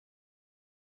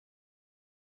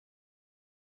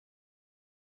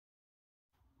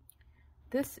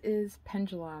This is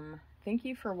Pendulum. Thank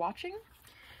you for watching.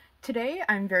 Today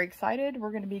I'm very excited.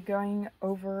 We're going to be going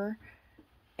over,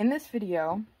 in this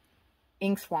video,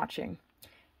 ink swatching.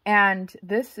 And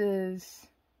this is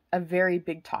a very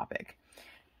big topic.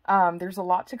 There's a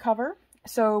lot to cover.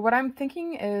 So what I'm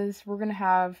thinking is we're going to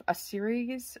have a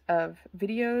series of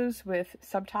videos with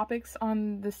subtopics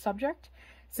on this subject,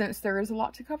 since there is a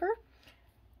lot to cover.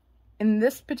 In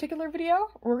this particular video,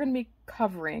 we're going to be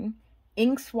covering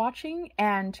ink swatching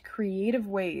and creative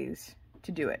ways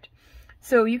to do it.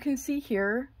 So you can see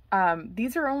here,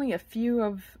 these are only a few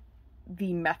of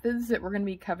the methods that we're going to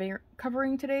be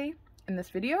covering today in this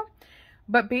video.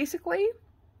 But basically,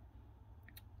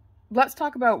 let's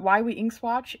talk about why we ink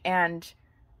swatch and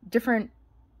different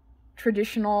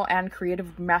traditional and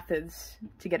creative methods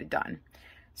to get it done.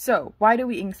 So why do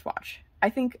we ink swatch? I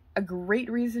think a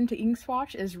great reason to ink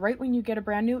swatch is right when you get a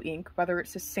brand new ink, whether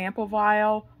it's a sample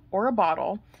vial or a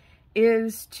bottle,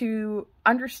 is to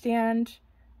understand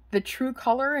the true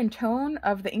color and tone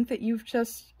of the ink that you've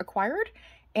just acquired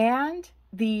and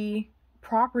the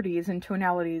properties and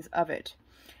tonalities of it.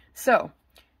 So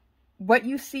what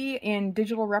you see in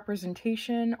digital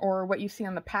representation or what you see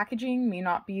on the packaging may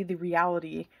not be the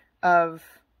reality of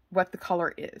what the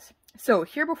color is. So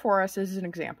here before us is an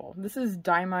example. This is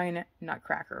Diamine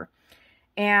Nutcracker.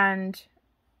 And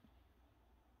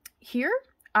here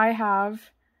I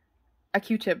have a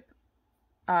Q-tip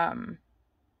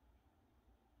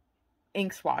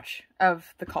ink swatch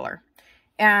of the color.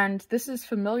 And this is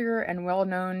familiar and well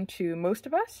known to most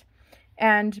of us.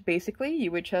 And basically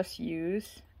you would just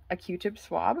use a Q-tip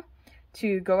swab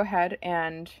to go ahead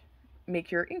and make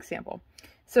your ink sample.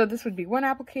 So this would be one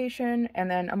application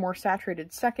and then a more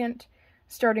saturated second,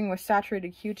 starting with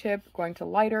saturated Q-tip, going to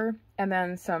lighter, and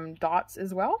then some dots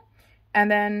as well. And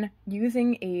then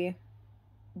using a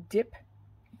dip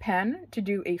pen to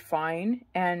do a fine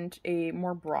and a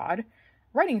more broad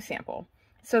writing sample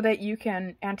so that you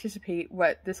can anticipate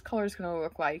what this color is going to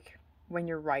look like when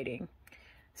you're writing.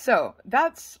 So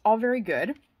that's all very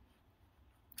good,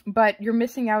 but you're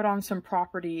missing out on some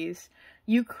properties.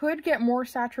 You could get more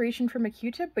saturation from a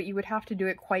Q-tip, but you would have to do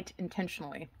it quite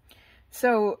intentionally.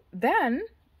 So then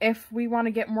if we want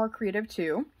to get more creative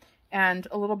too, and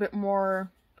a little bit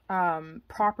more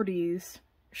properties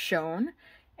shown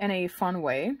in a fun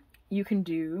way, you can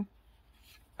do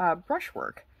brush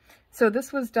work. So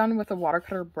this was done with a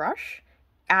watercolor brush,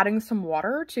 adding some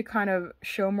water to kind of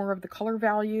show more of the color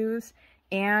values,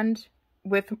 and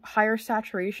with higher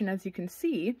saturation, as you can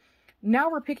see,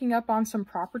 now we're picking up on some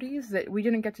properties that we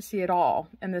didn't get to see at all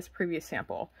in this previous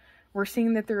sample. We're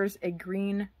seeing that there's a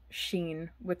green sheen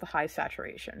with the high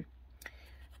saturation.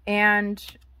 And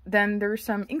then there's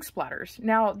some ink splatters.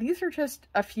 Now, these are just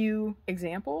a few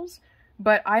examples,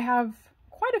 but I have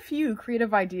quite a few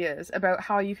creative ideas about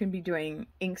how you can be doing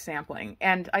ink sampling.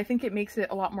 And I think it makes it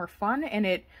a lot more fun, and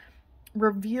it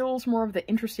reveals more of the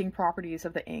interesting properties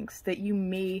of the inks that you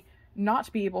may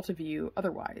not be able to view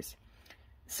otherwise.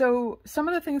 So some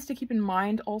of the things to keep in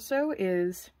mind also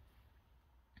is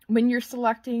when you're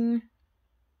selecting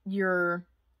your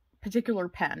particular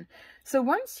pen. So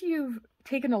once you've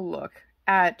taken a look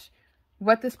at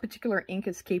what this particular ink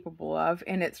is capable of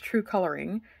and its true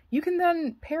coloring, you can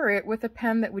then pair it with a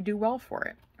pen that would do well for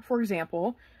it. For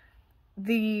example,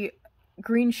 the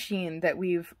green sheen that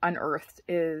we've unearthed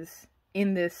is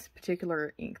in this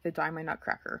particular ink, the Diamine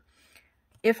Nutcracker.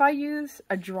 If I use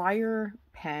a drier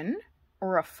pen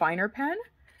or a finer pen,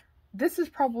 this is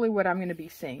probably what I'm going to be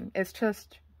seeing. It's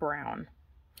just brown.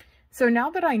 So now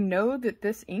that I know that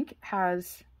this ink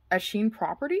has a sheen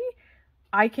property,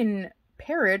 I can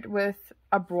pair it with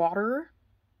a broader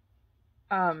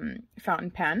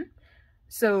fountain pen.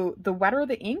 So the wetter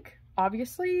the ink,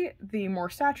 obviously, the more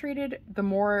saturated, the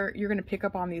more you're going to pick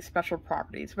up on these special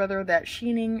properties, whether that's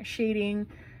sheening, shading,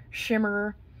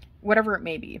 shimmer, whatever it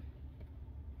may be.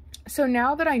 So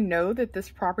now that I know that this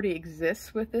property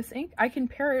exists with this ink, I can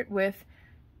pair it with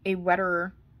a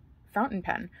wetter fountain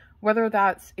pen, whether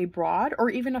that's a broad or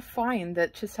even a fine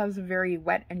that just has a very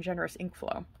wet and generous ink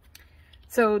flow.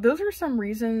 So those are some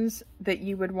reasons that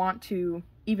you would want to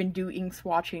even do ink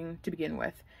swatching to begin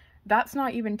with. That's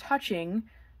not even touching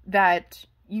that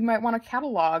you might want to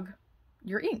catalog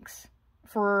your inks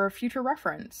for future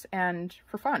reference and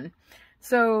for fun.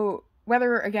 So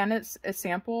whether, again, it's a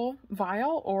sample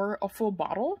vial or a full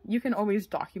bottle, you can always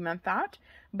document that,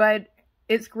 but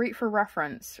it's great for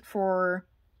reference for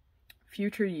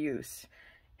future use.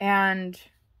 And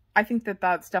I think that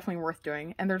that's definitely worth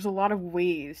doing. And there's a lot of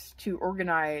ways to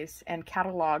organize and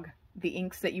catalog the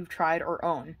inks that you've tried or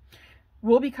own.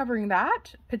 We'll be covering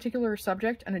that particular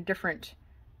subject in a different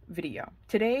video.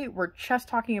 Today, we're just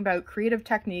talking about creative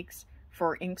techniques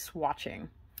for ink swatching.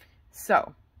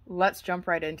 So let's jump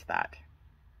right into that.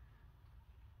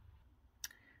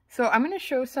 So I'm going to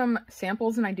show some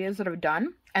samples and ideas that I've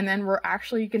done, and then we're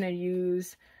actually going to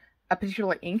use a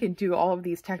particular ink and do all of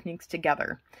these techniques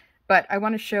together. But I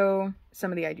want to show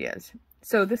some of the ideas.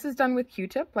 So this is done with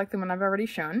Q-tip, like the one I've already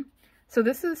shown. So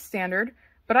this is standard,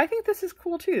 but I think this is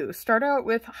cool too. Start out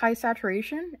with high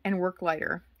saturation and work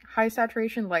lighter. High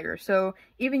saturation, lighter. So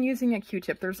even using a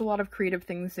Q-tip, there's a lot of creative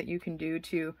things that you can do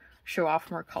to show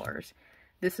off more colors.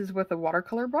 This is with a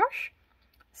watercolor brush.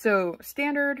 So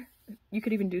standard, you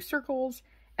could even do circles,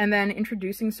 and then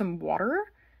introducing some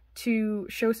water to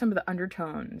show some of the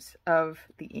undertones of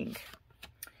the ink.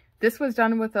 This was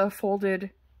done with a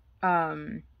folded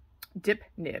dip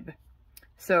nib,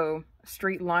 so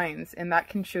straight lines, and that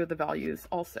can show the values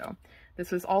also.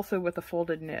 This was also with a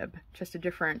folded nib, just a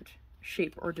different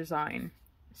shape or design.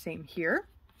 Same here.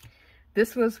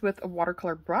 This was with a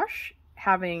watercolor brush,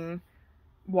 having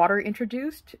water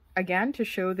introduced, again, to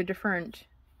show the different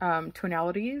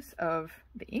tonalities of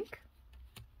the ink.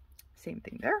 Same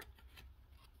thing there.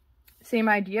 Same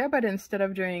idea, but instead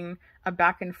of doing a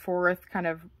back and forth kind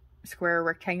of square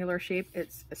rectangular shape,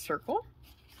 it's a circle.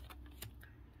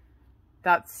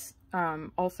 That's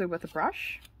also with a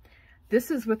brush.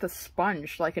 This is with a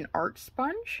sponge, like an art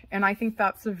sponge, and I think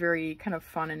that's a very kind of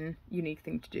fun and unique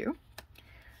thing to do.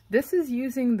 This is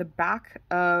using the back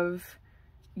of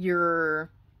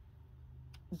your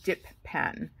dip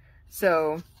pen.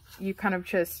 So you kind of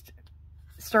just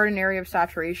start an area of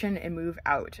saturation and move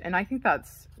out. And I think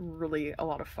that's really a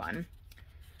lot of fun.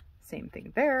 Same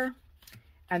thing there.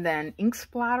 And then ink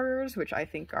splatters, which I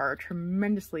think are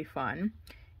tremendously fun.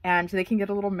 And they can get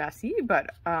a little messy, but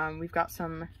we've got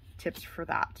some tips for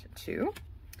that too.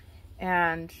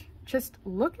 And just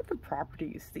look at the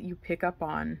properties that you pick up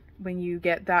on when you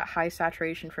get that high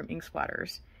saturation from ink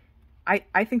splatters.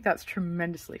 I think that's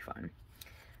tremendously fun.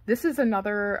 This is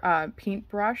another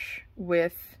paintbrush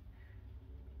with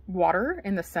water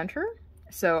in the center.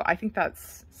 So I think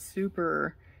that's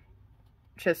super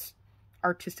just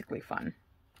artistically fun.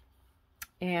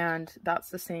 And that's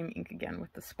the same ink again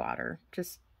with the splatter.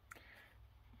 Just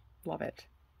love it.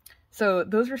 So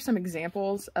those are some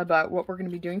examples about what we're going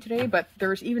to be doing today, but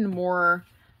there's even more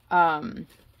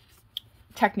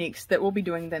techniques that we'll be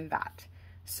doing than that.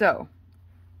 So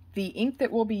the ink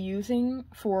that we'll be using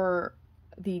for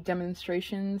the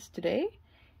demonstrations today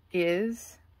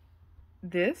is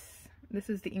this. This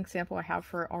is the ink sample I have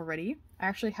for it already. I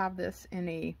actually have this in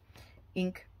a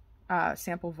ink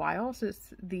sample vial. So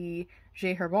it's the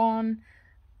J. Herbon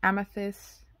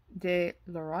Amethyst de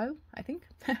L'Oreal, I think,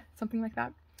 something like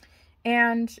that.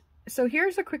 And so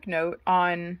here's a quick note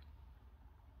on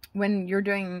when you're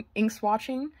doing ink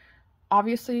swatching.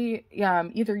 Obviously,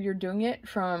 either you're doing it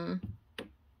from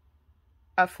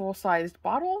a full-sized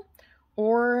bottle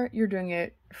or you're doing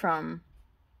it from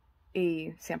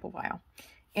a sample vial.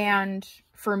 And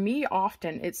for me,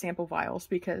 often it's sample vials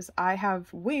because I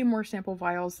have way more sample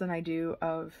vials than I do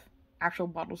of actual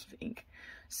bottles of ink.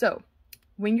 So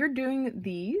when you're doing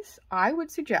these, I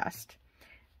would suggest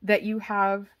that you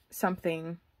have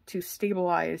something to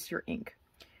stabilize your ink.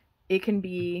 It can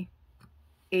be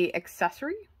a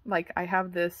accessory, like I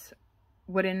have this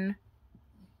wooden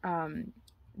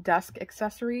desk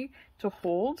accessory to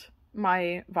hold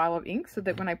my vial of ink so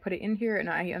that when I put it in here and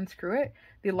I unscrew it,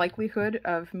 the likelihood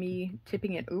of me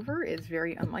tipping it over is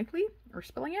very unlikely, or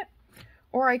spilling it.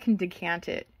 Or I can decant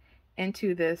it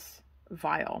into this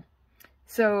vial.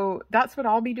 So that's what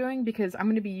I'll be doing because I'm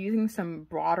going to be using some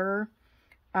broader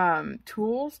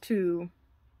tools to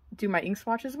do my ink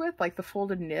swatches with, like the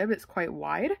folded nib. It's quite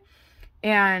wide,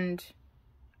 and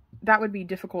that would be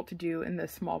difficult to do in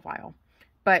this small vial,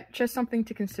 but just something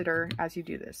to consider as you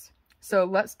do this. So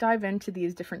let's dive into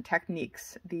these different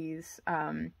techniques, these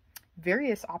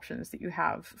various options that you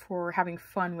have for having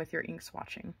fun with your ink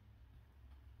swatching.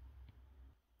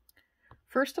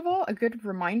 First of all, a good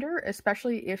reminder,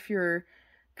 especially if you're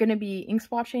going to be ink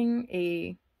swatching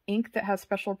a ink that has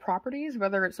special properties,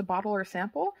 whether it's a bottle or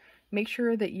sample, make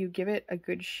sure that you give it a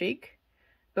good shake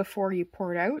before you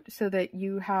pour it out so that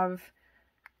you have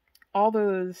all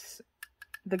the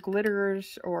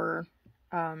glitters or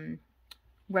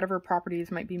whatever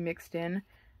properties might be mixed in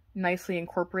nicely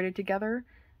incorporated together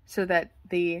so that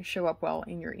they show up well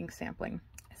in your ink sampling.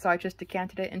 So I just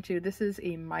decanted it into, this is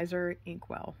a Miser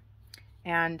inkwell,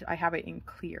 and I have it in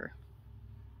clear.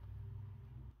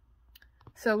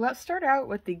 So let's start out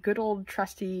with the good old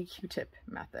trusty Q-tip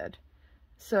method.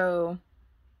 So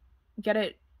get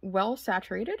it well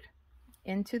saturated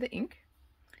into the ink,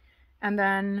 and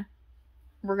then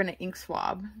we're going to ink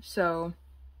swab. So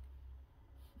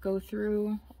go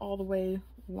through all the way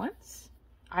once,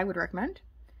 I would recommend.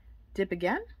 Dip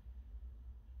again.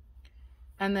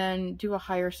 And then do a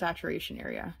higher saturation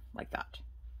area like that.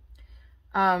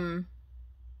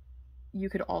 You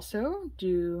could also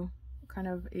do kind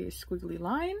of a squiggly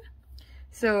line.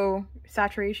 So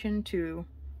saturation to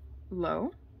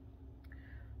low.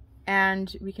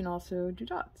 And we can also do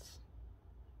dots.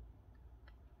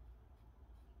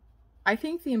 I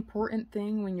think the important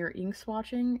thing when you're ink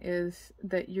swatching is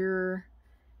that you're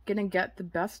gonna get the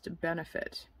best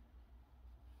benefit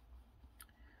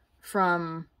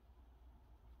from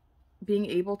being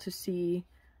able to see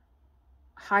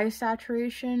high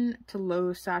saturation to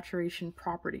low saturation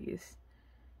properties,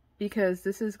 because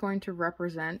this is going to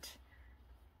represent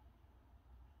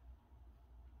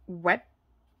wet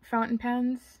fountain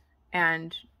pens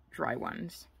and dry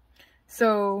ones.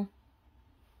 So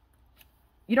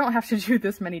you don't have to do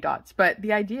this many dots, but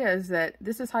the idea is that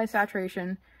this is high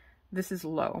saturation, this is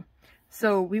low.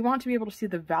 So we want to be able to see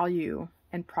the value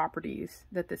and properties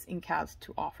that this ink has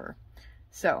to offer.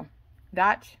 So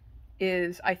that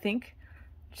is, I think,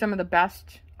 some of the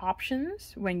best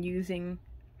options when using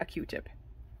a Q-tip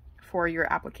for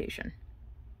your application.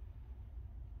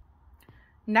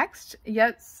 Next,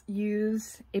 let's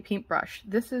use a paintbrush.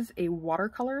 This is a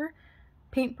watercolor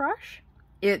paintbrush.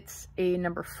 It's a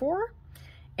number 4,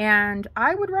 and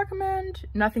I would recommend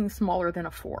nothing smaller than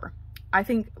a 4. I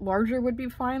think larger would be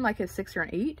fine, like a 6 or an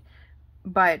 8,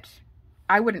 but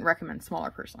I wouldn't recommend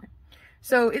smaller personally.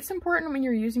 So it's important when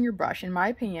you're using your brush, in my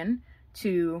opinion,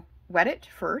 to wet it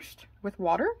first with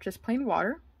water, just plain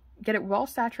water, get it well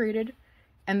saturated,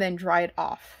 and then dry it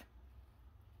off.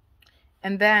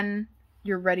 And then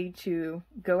you're ready to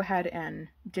go ahead and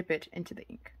dip it into the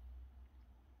ink.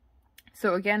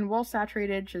 So again, well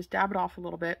saturated, just dab it off a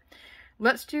little bit.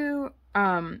 Let's do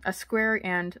a square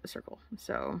and a circle.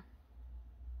 So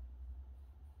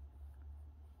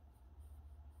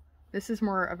this is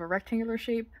more of a rectangular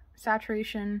shape,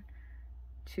 saturation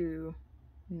to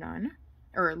none,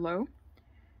 or low,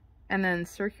 and then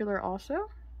circular also.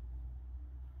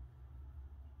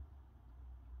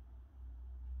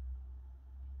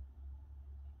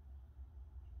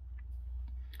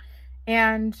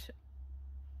 And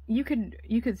you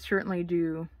could certainly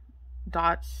do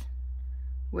dots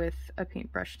with a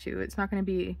paintbrush too. It's not going to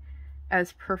be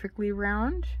as perfectly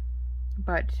round,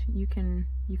 but you can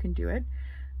do it.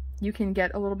 You can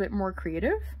get a little bit more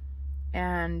creative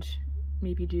and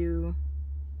maybe do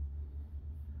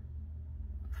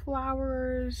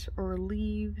flowers or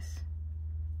leaves.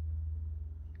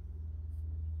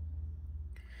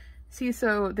 See,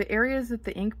 so the areas that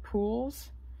the ink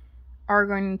pools are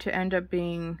going to end up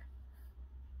being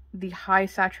the high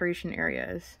saturation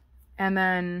areas, and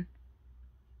then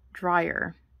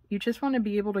drier. You just want to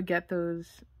be able to get those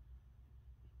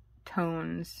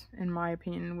tones, in my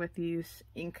opinion, with these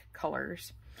ink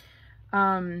colors.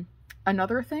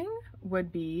 Another thing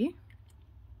would be,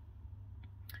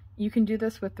 you can do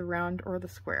this with the round or the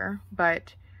square,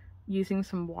 but using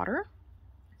some water.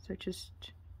 So just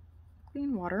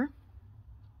clean water.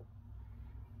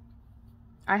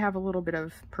 I have a little bit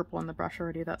of purple in the brush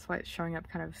already, that's why it's showing up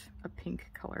kind of a pink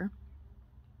color.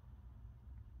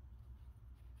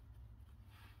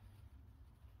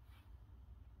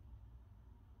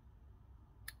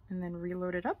 And then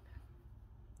reload it up.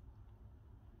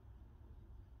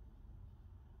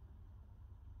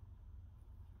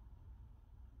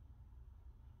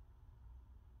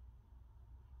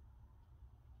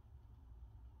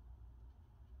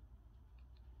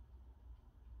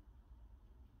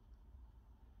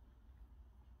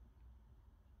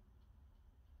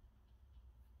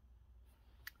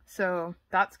 So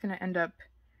that's going to end up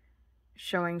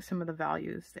showing some of the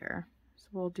values there. So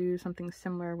we'll do something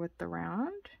similar with the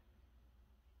round.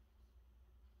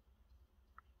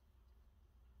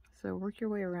 So work your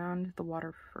way around the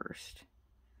water first,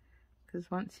 because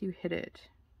once you hit it,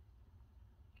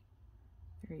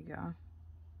 there you go.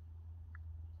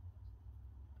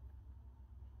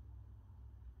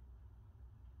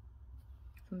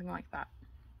 Something like that.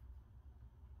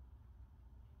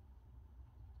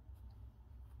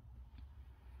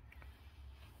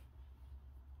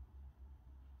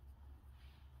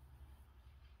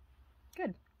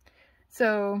 Good.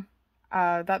 So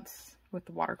that's with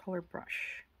the watercolor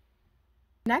brush.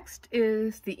 Next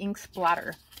is the ink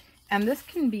splatter, and this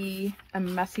can be a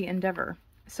messy endeavor.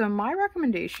 So my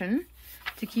recommendation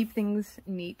to keep things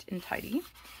neat and tidy,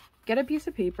 get a piece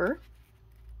of paper,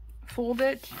 fold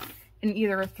it in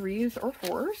either 3s or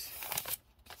 4s,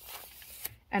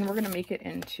 and we're going to make it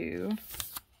into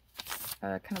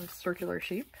a kind of circular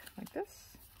shape like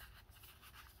this.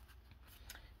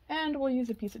 And we'll use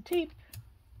a piece of tape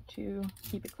to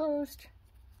keep it closed,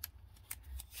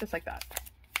 just like that.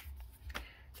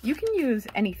 You can use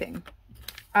anything.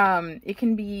 It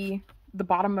can be the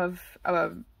bottom of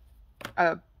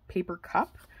a paper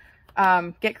cup.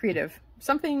 Get creative.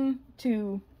 Something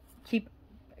to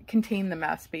contain the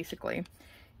mess, basically,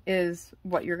 is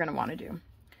what you're going to want to do.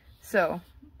 So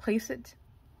place it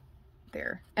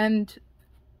there. And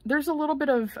there's a little bit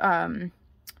of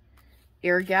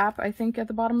air gap, I think, at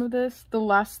the bottom of this. The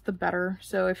less, the better.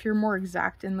 So if you're more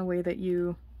exact in the way that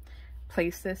you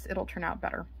place this, it'll turn out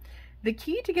better. The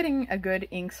key to getting a good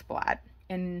ink splat,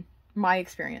 in my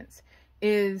experience,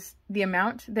 is the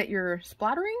amount that you're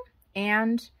splattering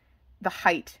and the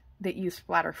height that you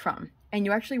splatter from. And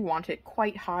you actually want it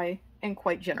quite high and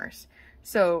quite generous.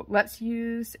 So let's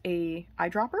use a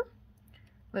eyedropper.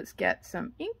 Let's get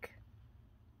some ink.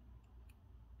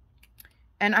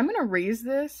 And I'm gonna raise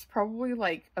this probably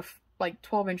like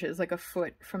 12 inches, like a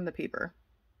foot from the paper.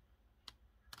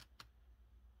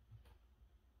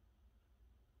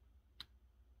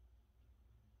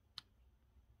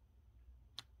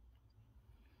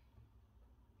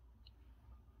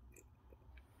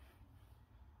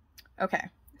 Okay,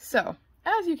 so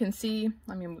as you can see,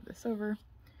 let me move this over.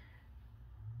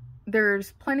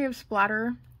 There's plenty of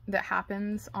splatter that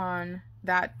happens on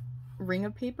that ring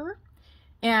of paper.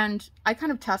 And I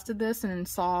kind of tested this and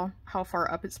saw how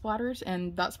far up it splatters.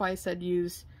 And that's why I said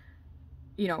use,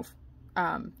 you know,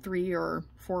 3 or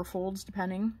 4 folds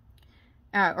depending,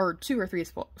 or 2 or 3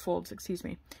 folds, excuse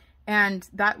me. And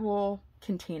that will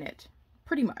contain it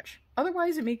pretty much.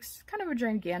 Otherwise, it makes kind of a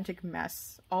gigantic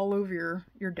mess all over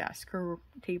your desk or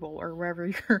table or wherever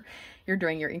you're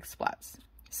doing your ink splats.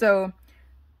 So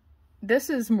this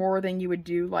is more than you would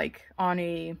do like on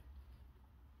a,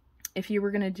 if you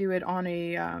were going to do it on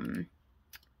a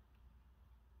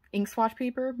ink swatch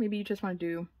paper. Maybe you just want to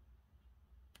do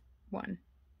 1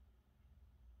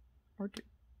 or 2.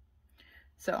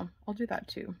 So I'll do that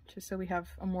too, just so we have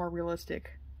a more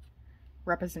realistic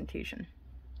representation.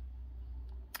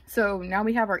 So now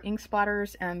we have our ink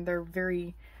splatters and they're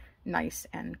very nice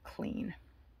and clean.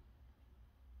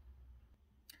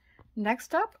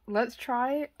 Next up, let's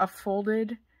try a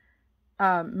folded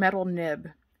metal nib.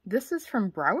 This is from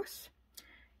Browse,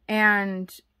 and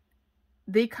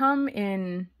they come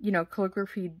in, you know,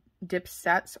 calligraphy dip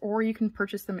sets, or you can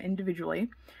purchase them individually.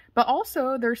 But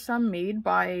also there's some made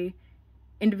by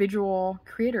individual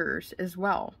creators as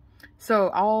well. So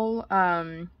I'll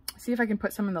see if I can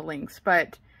put some in the links,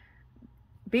 but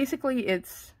basically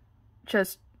it's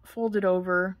just folded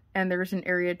over and there's an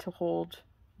area to hold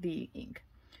the ink.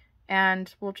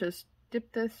 And we'll just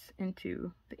dip this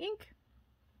into the ink.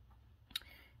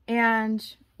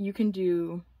 And you can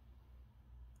do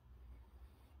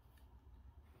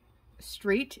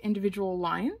straight individual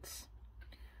lines,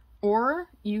 or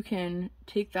you can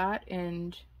take that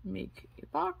and make a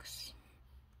box.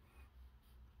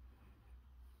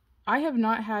 I have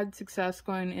not had success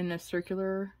going in a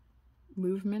circular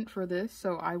movement for this,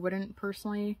 so I wouldn't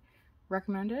personally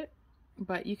recommend it,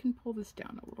 but you can pull this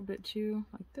down a little bit too,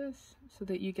 like this, so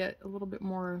that you get a little bit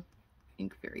more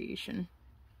ink variation.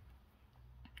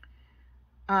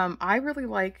 I really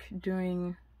like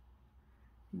doing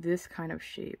this kind of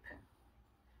shape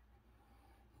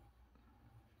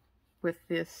with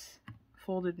this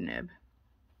folded nib.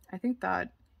 I think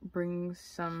that brings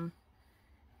some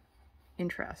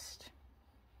interest.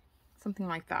 Something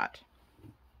like that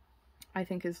I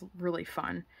think is really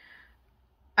fun.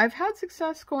 I've had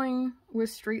success going with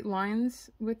straight lines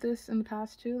with this in the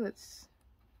past too.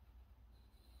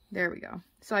 There we go.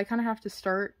 So I kind of have to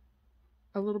start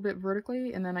a little bit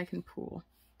vertically and then I can pull.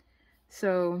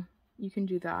 So you can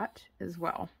do that as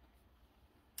well.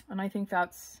 And I think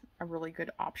that's a really good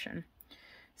option.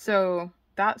 So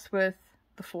that's with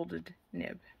the folded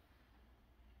nib.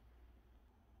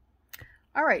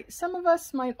 All right, some of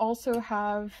us might also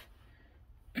have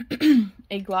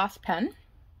a glass pen.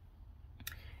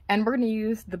 And we're going to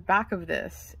use the back of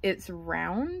this. It's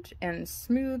round and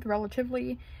smooth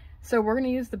relatively. So we're going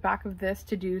to use the back of this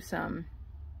to do some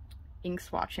ink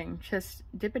swatching. Just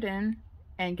dip it in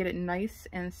and get it nice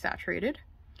and saturated.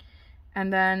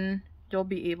 And then you'll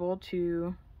be able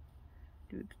to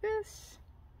do this.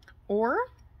 Or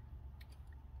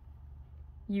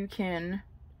you can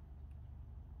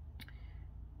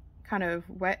kind of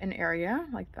wet an area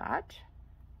like that.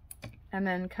 And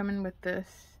then come in with this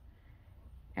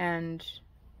and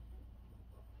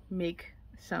make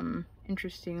some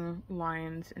interesting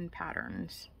lines and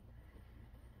patterns.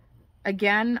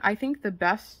 Again, I think the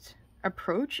best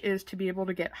approach is to be able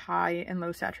to get high and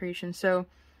low saturation. So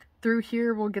through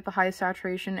here we'll get the high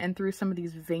saturation, and through some of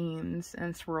these veins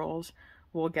and swirls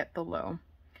we'll get the low.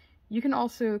 You can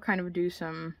also kind of do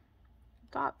some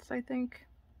dots, I think.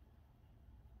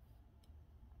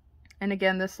 And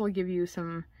again, this will give you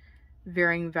some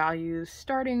varying values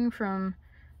starting from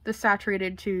the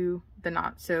saturated to the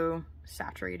not so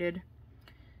saturated.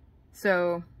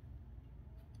 So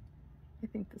I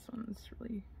think this one's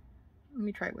really, let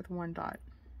me try it with one dot.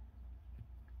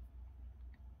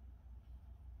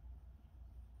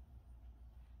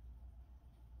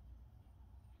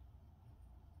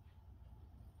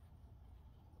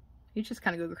 You just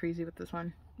kind of go crazy with this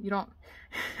one. You don't,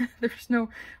 there's no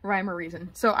rhyme or reason.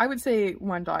 So I would say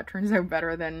one dot turns out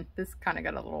better than this. Kind of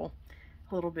got a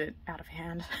little bit out of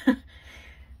hand.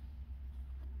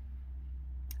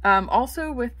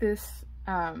 Also with this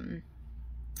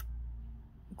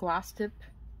glass tip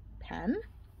pen,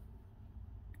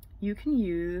 you can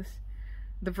use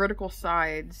the vertical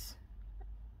sides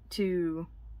to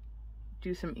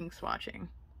do some ink swatching.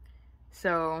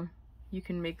 So you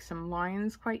can make some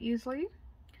lines quite easily.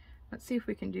 Let's see if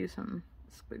we can do some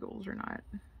squiggles or not.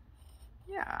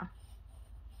 Yeah,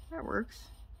 that works.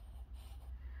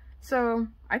 So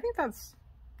I think that's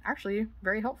actually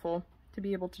very helpful to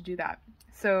be able to do that.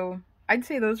 So I'd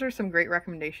say those are some great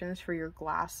recommendations for your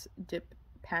glass dip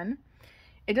pen.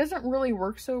 It doesn't really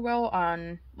work so well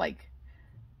on like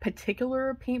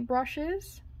particular paint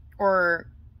brushes or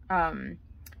the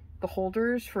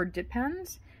holders for dip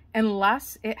pens,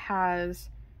 unless it has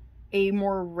a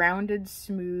more rounded,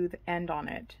 smooth end on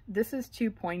it. This is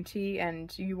too pointy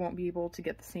and you won't be able to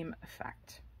get the same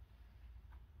effect.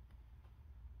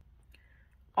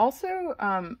 Also,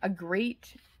 a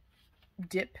great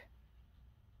dip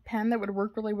pen that would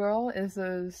work really well is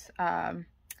those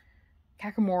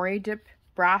Kakamori dip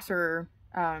brass or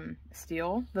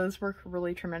steel. Those work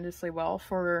really tremendously well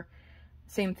for,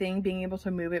 same thing, being able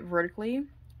to move it vertically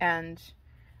and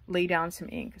lay down some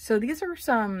ink. So these are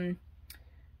some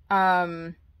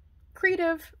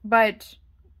creative, but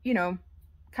you know,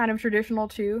 kind of traditional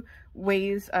too,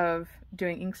 ways of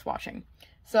doing ink swatching.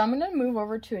 So I'm going to move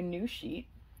over to a new sheet.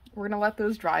 We're going to let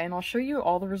those dry, and I'll show you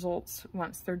all the results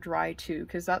once they're dry too,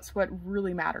 because that's what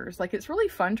really matters. Like, it's really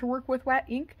fun to work with wet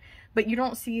ink, but you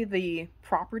don't see the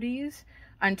properties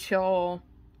until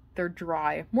they're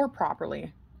dry more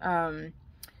properly.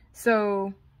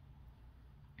 So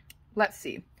let's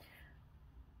see.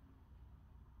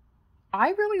 I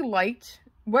really liked,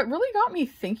 what really got me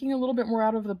thinking a little bit more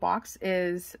out of the box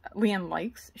is Leanne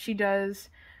Likes. She does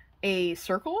a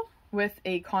circle with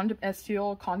a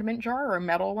steel condiment jar, or a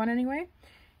metal one anyway,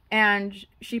 and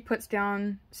she puts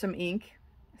down some ink.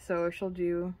 So she'll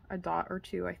do a dot or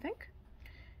two, I think.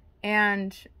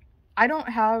 And I don't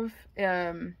have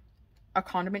a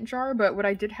condiment jar, but what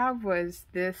I did have was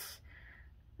this.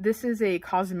 This is a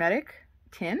cosmetic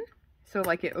tin. So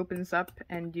like it opens up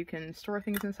and you can store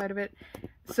things inside of it.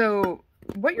 So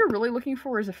what you're really looking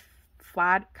for is a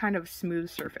flat, kind of smooth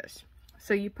surface.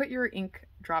 So you put your ink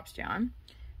drops down,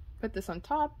 put this on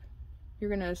top. You're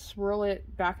going to swirl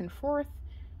it back and forth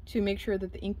to make sure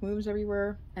that the ink moves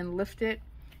everywhere, and lift it.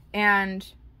 And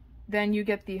then you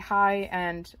get the high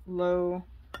and low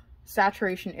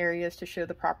saturation areas to show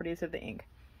the properties of the ink.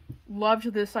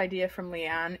 Loved this idea from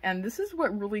Leanne, and this is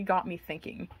what really got me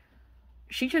thinking.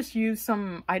 She just used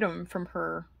some item from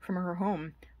her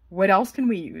home. What else can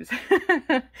we use?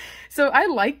 So I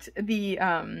liked the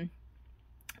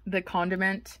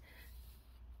condiment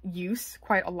use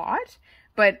quite a lot,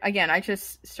 but again, I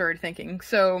just started thinking.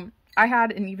 So I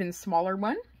had an even smaller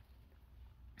one,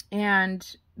 and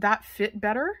that fit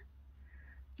better.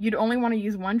 You'd only want to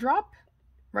use one drop,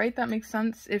 right? That makes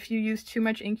sense. If you use too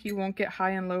much ink, you won't get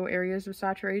high and low areas of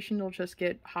saturation. You'll just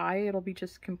get high. It'll be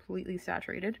just completely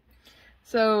saturated.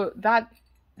 So that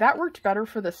worked better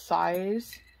for the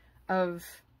size of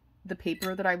the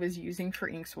paper that I was using for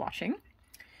ink swatching,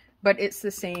 but it's the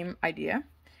same idea.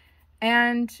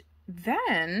 And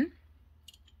then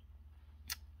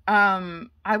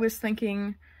I was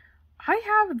thinking, I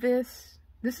have this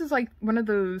is like one of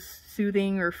those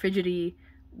soothing or fidgety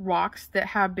rocks that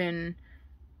have been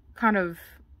kind of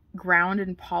ground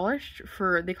and polished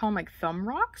for, they call them like thumb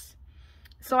rocks.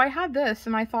 So I had this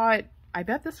and I thought, I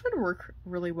bet this would work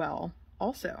really well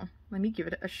also. Let me give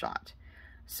it a shot.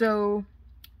 So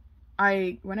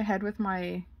I went ahead with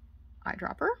my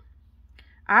eyedropper.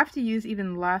 I have to use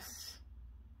even less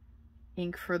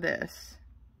ink for this.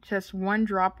 Just one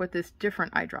drop with this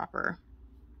different eyedropper.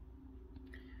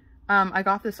 I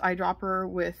got this eyedropper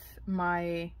with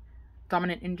my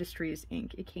Dominant Industries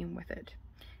ink. It came with it.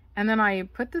 And then I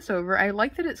put this over. I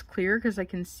like that it's clear because I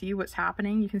can see what's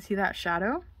happening. You can see that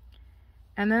shadow.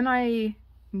 And then I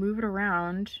move it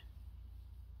around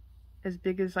as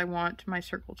big as I want my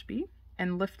circle to be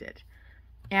and lift it.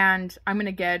 And I'm going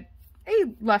to get a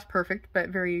less perfect, but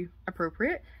very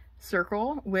appropriate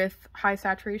circle with high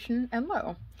saturation and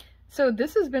low. So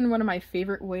this has been one of my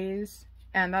favorite ways,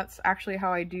 and that's actually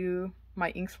how I do my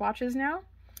ink swatches now,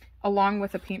 along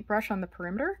with a paintbrush on the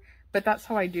perimeter. But that's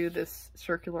how I do this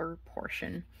circular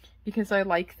portion, because I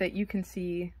like that you can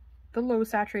see the low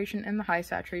saturation and the high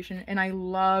saturation, and I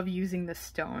love using the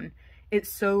stone.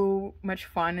 It's so much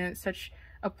fun, and it's such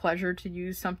a pleasure to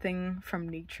use something from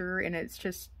nature, and it's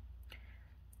just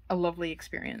a lovely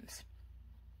experience.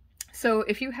 So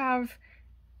if you have,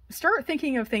 start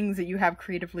thinking of things that you have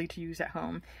creatively to use at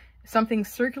home. Something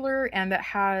circular and that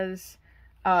has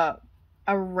a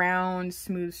round,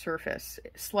 smooth surface,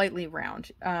 slightly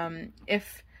round.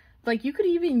 If, like, you could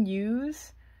even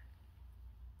use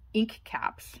ink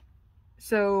caps.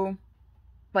 So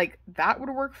like that would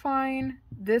work fine.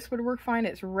 This would work fine.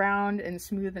 It's round and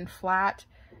smooth and flat.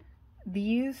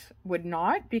 These would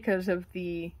not, because of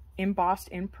the embossed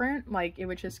imprint. Like, it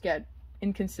would just get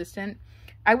inconsistent.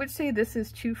 I would say this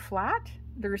is too flat.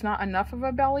 There's not enough of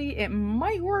a belly. It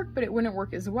might work, but it wouldn't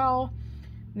work as well.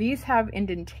 These have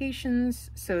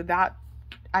indentations, so that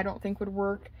I don't think would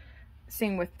work.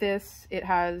 Same with this. It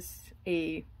has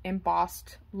a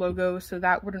embossed logo, so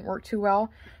that wouldn't work too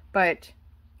well. But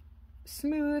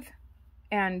smooth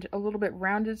and a little bit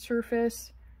rounded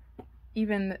surface,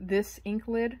 even this ink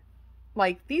lid,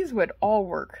 like, these would all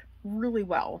work really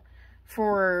well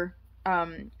for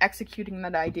executing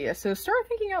that idea. So start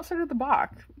thinking outside of the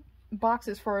box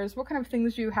as far as what kind of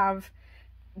things you have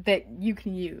that you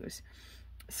can use.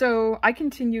 So I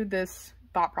continued this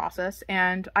thought process,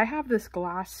 and I have this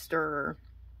glass stirrer.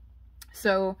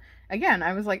 So again,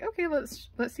 I was like, okay, let's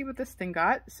see what this thing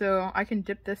got. So I can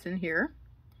dip this in here,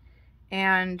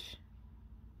 and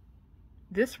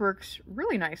this works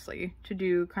really nicely to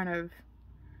do kind of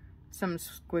some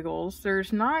squiggles.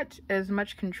 There's not as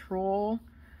much control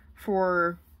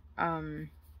for,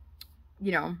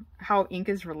 you know, how ink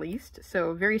is released.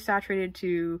 So very saturated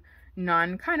to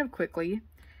none kind of quickly,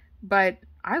 but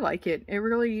I like it.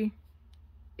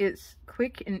 It's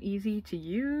quick and easy to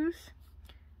use.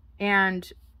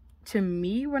 And to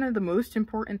me, one of the most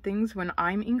important things when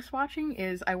I'm ink swatching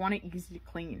is I want it easy to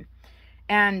clean.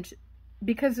 And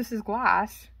because this is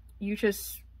glass, you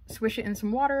just swish it in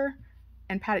some water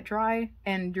and pat it dry,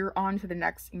 and you're on to the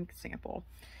next ink sample.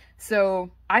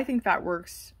 So I think that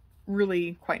works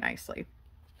really quite nicely.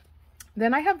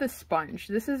 Then I have this sponge.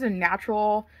 This is a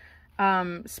natural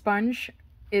sponge.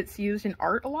 It's used in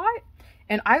art a lot.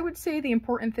 And I would say the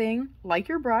important thing, like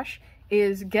your brush,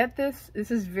 is get this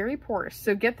is very porous.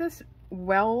 So get this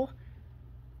well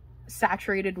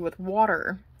saturated with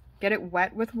water. Get it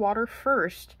wet with water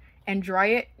first and dry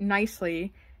it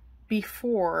nicely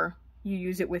before you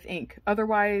use it with ink.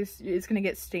 Otherwise, it's going to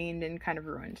get stained and kind of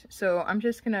ruined. So I'm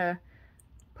just going to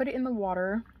put it in the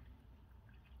water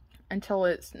until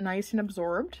it's nice and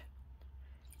absorbed,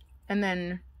 and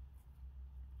then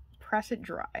press it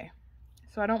dry.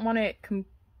 So I don't want it,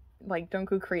 like, don't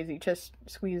go crazy, just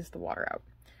squeeze the water out.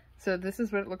 So this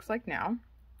is what it looks like now.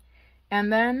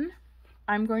 And then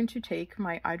I'm going to take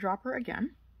my eyedropper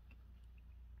again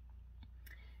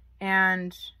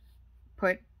and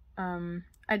put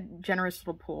a generous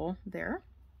little pool there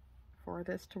for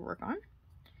this to work on,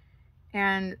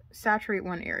 and saturate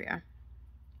one area,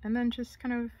 and then just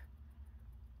kind of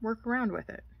work around with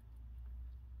it.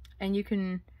 And you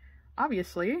can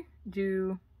obviously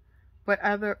do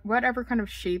whatever kind of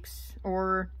shapes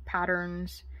or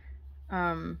patterns.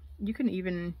 You can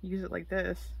even use it like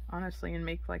this, honestly, and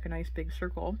make like a nice big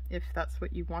circle if that's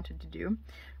what you wanted to do.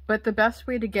 But the best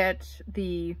way to get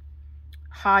the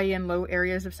high and low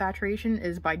areas of saturation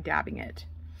is by dabbing it.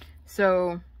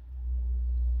 So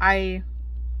I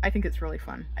think it's really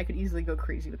fun. I could easily go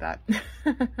crazy with that.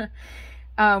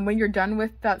 When you're done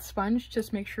with that sponge,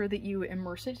 just make sure that you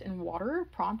immerse it in water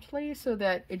promptly so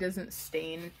that it doesn't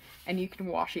stain, and you can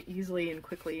wash it easily and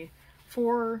quickly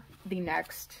for the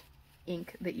next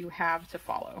ink that you have to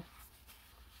follow.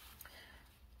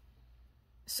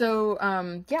 So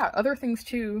yeah, other things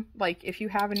too, like if you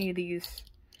have any of these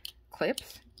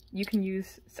clips, you can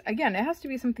use, again, it has to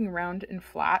be something round and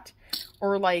flat,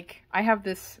 or like I have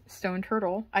this stone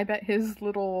turtle. I bet his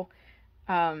little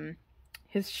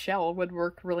his shell would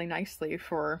work really nicely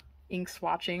for ink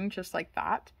swatching, just like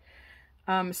that.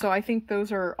 So I think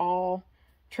those are all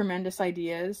tremendous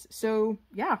ideas. So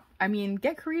yeah, I mean,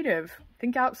 get creative,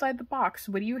 think outside the box.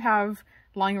 What do you have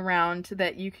lying around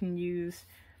that you can use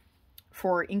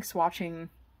for ink swatching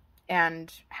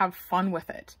and have fun with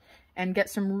it? and get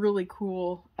some really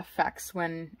cool effects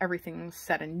when everything's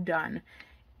said and done.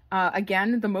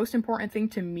 Again, the most important thing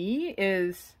to me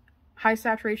is high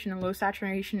saturation and low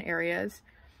saturation areas,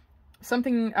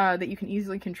 something that you can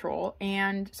easily control,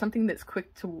 and something that's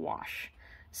quick to wash.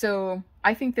 So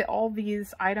I think that all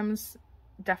these items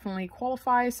definitely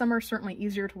qualify. Some are certainly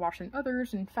easier to wash than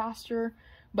others and faster,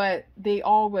 but they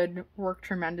all would work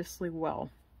tremendously well.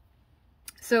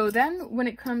 So then when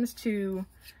it comes to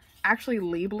actually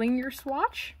labeling your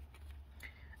swatch,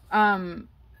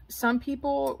 some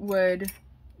people would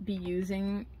be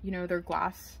using, you know, their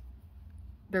glass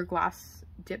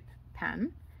dip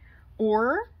pen,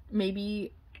 or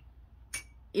maybe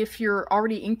if you're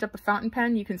already inked up a fountain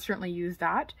pen, you can certainly use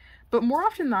that. But more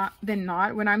often than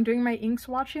not, when I'm doing my ink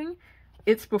swatching,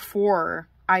 it's before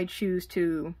I choose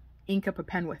to ink up a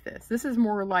pen with this. This is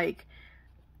more like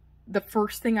the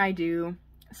first thing I do,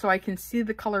 so I can see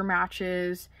the color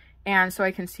matches and so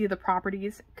I can see the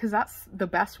properties, because that's the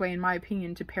best way, in my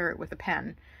opinion, to pair it with a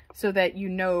pen, so that you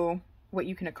know what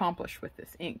you can accomplish with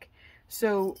this ink.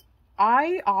 So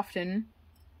I often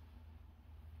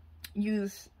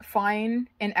use fine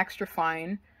and extra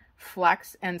fine,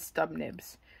 flex, and stub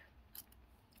nibs.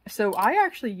 So I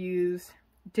actually use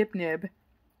dip nib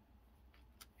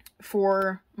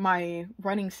for my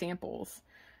running samples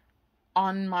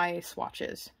on my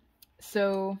swatches.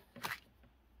 So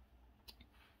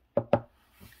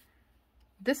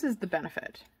this is the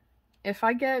benefit. If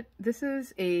I get, this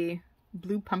is a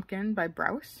Blue Pumpkin by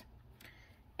Browse,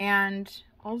 and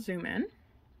I'll zoom in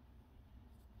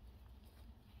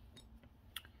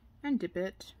and dip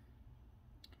it.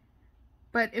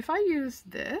 But if I use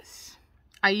this,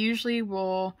 I usually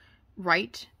will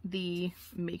write the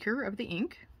maker of the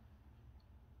ink.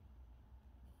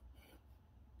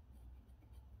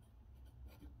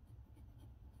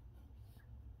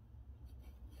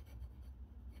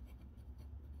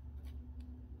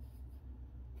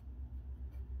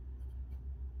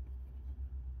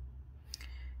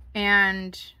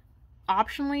 And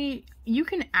optionally, you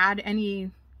can add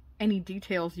any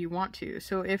details you want to.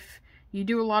 So if you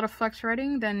do a lot of flex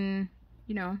writing, then,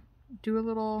 you know, do a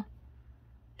little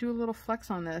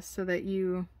flex on this so that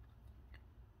you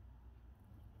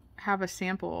have a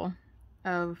sample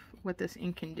of what this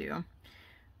ink can do.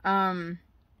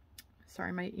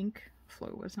 Sorry, my ink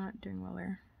flow was not doing well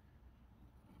there.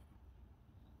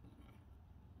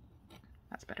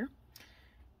 That's better.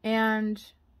 And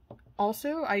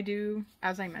also, I do,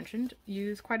 as I mentioned,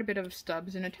 use quite a bit of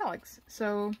stubs and italics.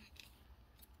 So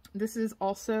this is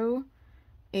also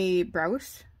a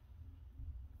Browse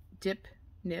dip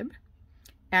nib,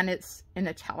 and it's an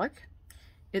italic.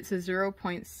 It's a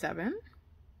 0.7.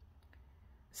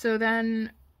 So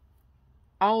then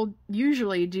I'll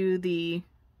usually do the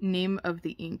name of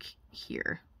the ink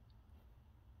here.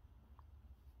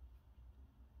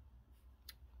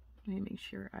 Let me make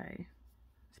sure I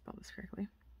spell this correctly.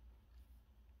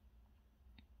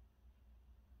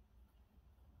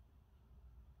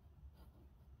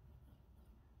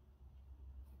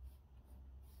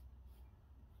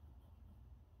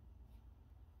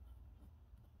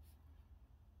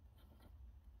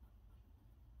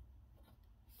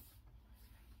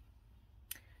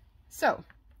 So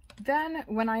then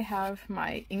when I have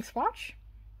my ink swatch,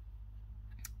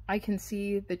 I can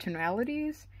see the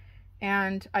tonalities,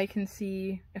 and I can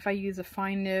see if I use a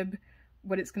fine nib,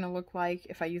 what it's going to look like,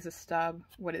 if I use a stub,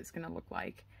 what it's going to look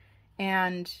like.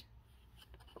 And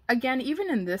again,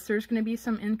 even in this, there's going to be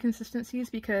some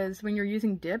inconsistencies, because when you're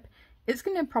using dip, it's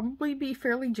going to probably be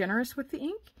fairly generous with the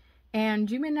ink, and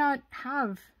you may not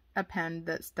have a pen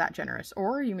that's that generous,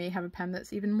 or you may have a pen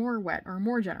that's even more wet or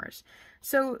more generous.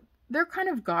 So they're kind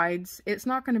of guides. It's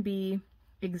not going to be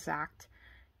exact,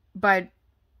 but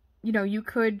you know, you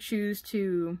could choose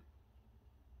to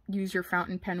use your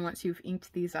fountain pen once you've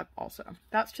inked these up also.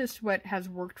 That's just what has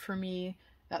worked for me.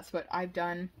 That's what I've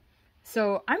done.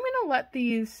 So I'm going to let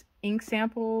these ink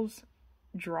samples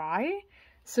dry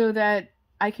so that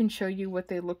I can show you what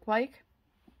they look like.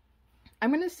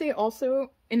 I'm going to say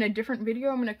also in a different video,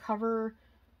 I'm going to cover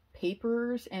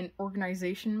papers and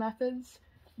organization methods,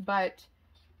 but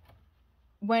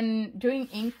when doing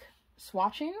ink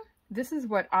swatching, this is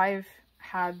what I've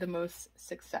had the most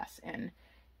success in,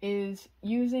 is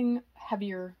using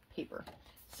heavier paper.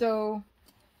 So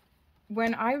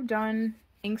when I've done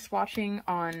ink swatching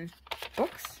on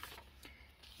books,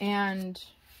 and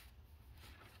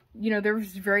you know,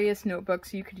 there's various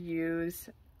notebooks you could use,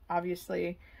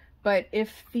 obviously, but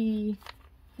if the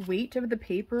weight of the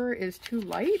paper is too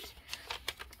light,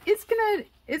 it's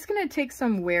gonna take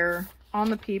some wear on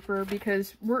the paper,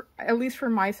 because at least for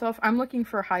myself, I'm looking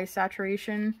for high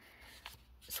saturation.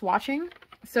 swatching.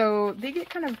 So they get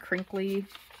kind of crinkly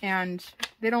and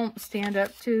they don't stand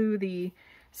up to the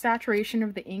saturation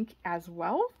of the ink as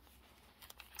well.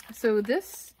 So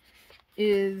this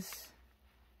is,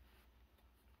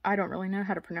 I don't really know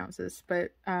how to pronounce this,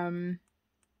 but I'm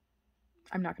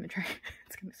not going to try.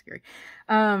 It's kind of scary.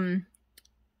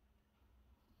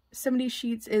 70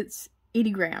 sheets, it's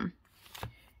 80 gram.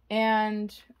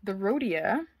 And the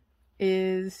Rhodia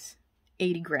is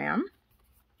 80 gram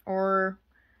or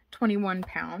 21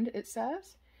 pound, it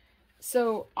says.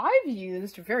 So I've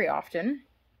used very often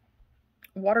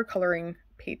watercoloring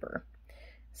paper.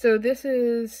 So this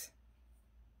is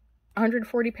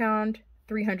 140 pound,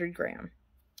 300 gram.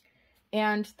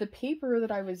 And the paper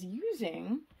that I was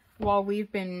using while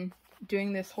we've been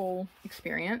doing this whole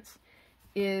experience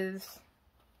is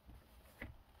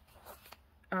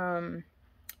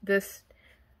this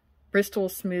Bristol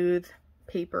Smooth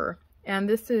paper. And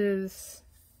this is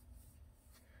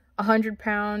 100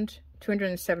 pound,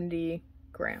 270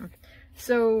 gram.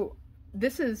 So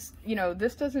this is, you know,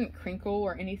 this doesn't crinkle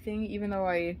or anything, even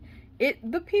though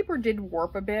the paper did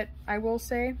warp a bit, I will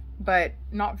say, but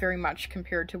not very much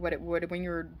compared to what it would when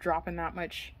you're dropping that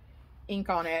much ink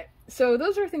on it. So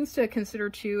those are things to consider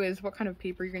too, is what kind of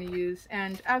paper you're going to use.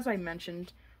 And as I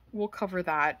mentioned, we'll cover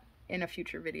that in a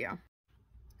future video.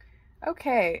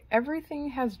 Okay, everything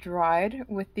has dried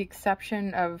with the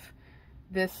exception of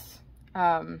this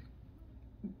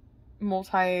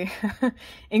multi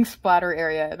ink splatter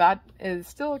area. That is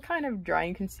still kind of dry.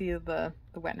 You can see the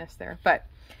wetness there, but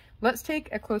let's take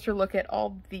a closer look at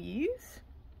all these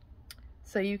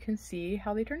so you can see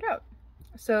how they turned out.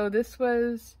 So this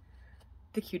was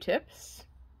the Q-tips,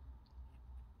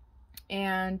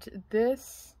 and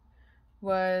this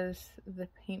was the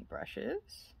paint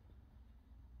brushes,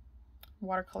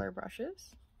 watercolor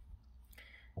brushes,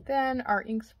 then our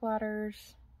ink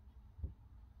splatters,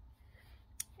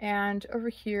 and over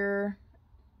here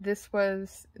this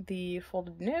was the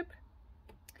folded nib,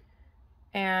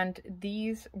 and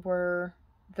these were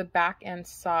the back and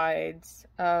sides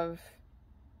of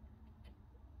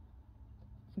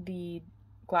the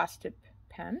glass tip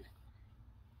pen.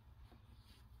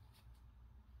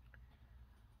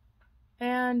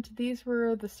 And these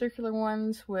were the circular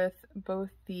ones with both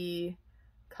the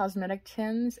cosmetic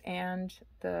tins and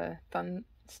the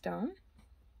Thunstone.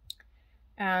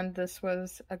 And this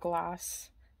was a glass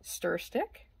stir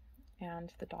stick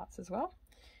and the dots as well.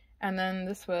 And then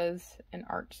this was an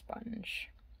art sponge.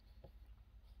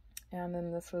 And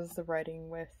then this was the writing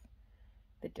with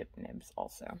the dip nibs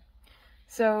also.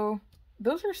 So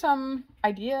those are some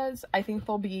ideas. I think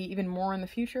there'll be even more in the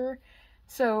future.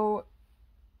 So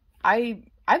I'd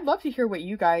love to hear what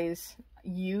you guys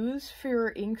use for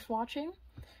your ink swatching,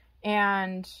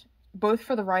 and both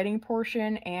for the writing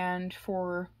portion and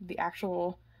for the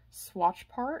actual swatch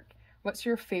part. What's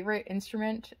your favorite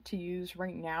instrument to use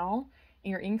right now in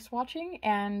your ink swatching?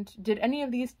 And did any of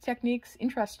these techniques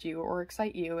interest you or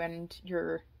excite you and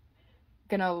you're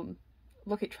gonna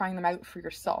look at trying them out for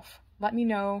yourself? Let me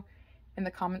know in the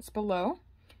comments below.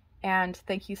 And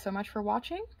thank you so much for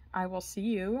watching. I will see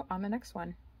you on the next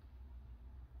one.